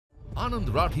Anand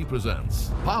Rathi presents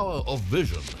Power of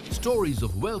Vision, Stories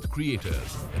of Wealth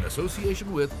Creators in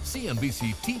association with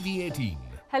CNBC TV18.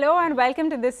 Hello and welcome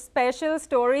to this special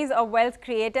Stories of Wealth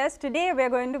Creators. Today we are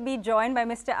going to be joined by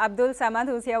Mr. Abdul Samad,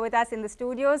 who's here with us in the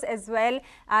studios, as well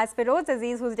as Feroze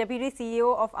Azeez, who's Deputy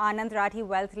CEO of Anand Rathi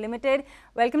Wealth Limited.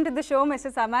 Welcome to the show,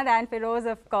 Mr. Samad, and Feroze,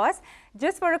 of course.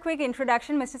 Just for a quick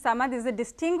introduction, Mr. Samad is a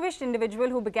distinguished individual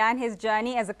who began his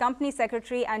journey as a company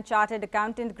secretary and chartered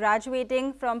accountant,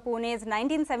 graduating from Pune's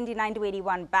 1979 to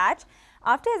 81 batch.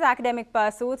 After his academic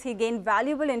pursuits, he gained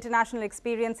valuable international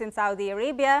experience in Saudi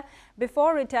Arabia.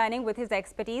 Before returning with his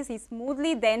expertise, he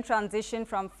smoothly then transitioned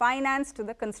from finance to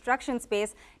the construction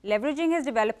space, leveraging his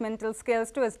developmental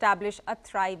skills to establish a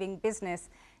thriving business.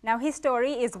 Now, his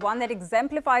story is one that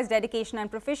exemplifies dedication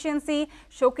and proficiency,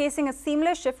 showcasing a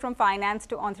seamless shift from finance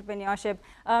to entrepreneurship.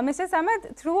 Mr.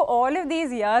 Samad, through all of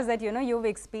these years that you've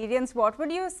experienced, what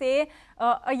would you say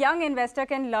a young investor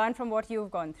can learn from what you've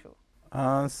gone through?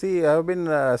 See, I have been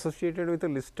associated with a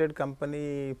listed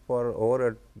company for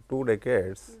over 2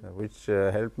 decades, which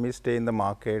helped me stay in the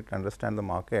market, understand the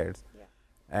markets. Yeah.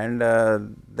 And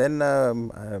then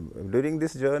during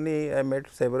this journey, I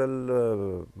met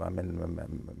several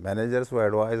managers who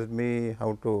advised me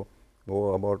how to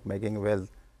go about making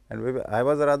wealth. And I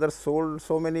was rather sold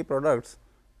so many products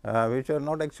which are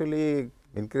not actually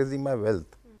increasing my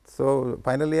wealth. So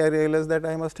finally, I realized that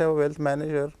I must have a wealth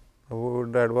manager who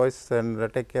would advise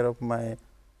and take care of my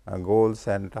goals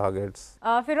and targets.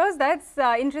 Feroze, that's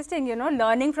interesting,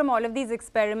 learning from all of these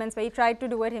experiments where he tried to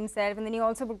do it himself, and then he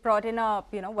also brought in a,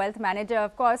 wealth manager,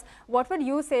 of course. What would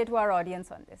you say to our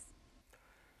audience on this?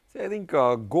 See, I think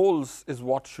goals is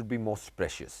what should be most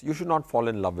precious. You should not fall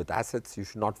in love with assets. You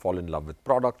should not fall in love with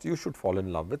products. You should fall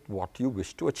in love with what you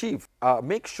wish to achieve.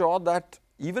 Make sure that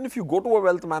even if you go to a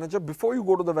wealth manager, before you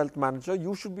go to the wealth manager,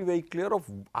 you should be very clear of,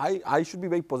 I should be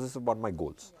very possessive about my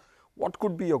goals. What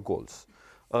could be your goals?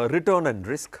 Return and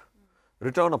risk.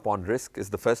 Return upon risk is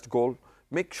the first goal.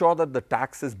 Make sure that the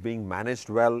tax is being managed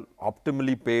well,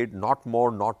 optimally paid, not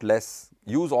more, not less.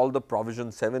 Use all the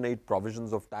provisions, 7, 8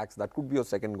 provisions of tax. That could be your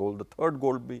second goal. The third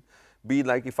goal be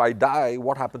like, if I die,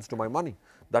 what happens to my money?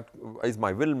 That is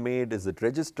my will made? Is it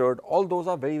registered? All those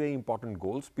are very, very important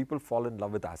goals. People fall in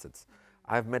love with assets.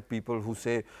 I have met people who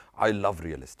say, I love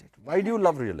real estate. Why do you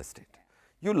love real estate?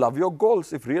 You love your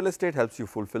goals. If real estate helps you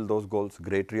fulfill those goals,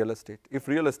 great real estate. If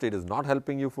real estate is not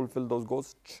helping you fulfill those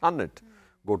goals, shun it.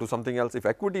 Go to something else. If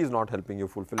equity is not helping you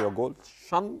fulfill your goals,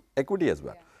 shun equity as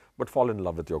well. But fall in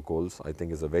love with your goals, I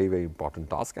think, is a very, very important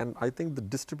task. And I think the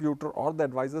distributor or the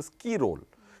advisor's key role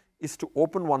is to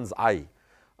open one's eye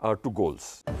to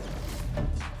goals.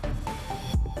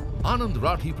 Anand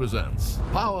Rathi presents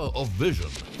Power of Vision,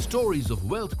 Stories of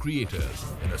Wealth Creators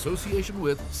in association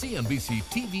with CNBC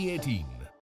TV18.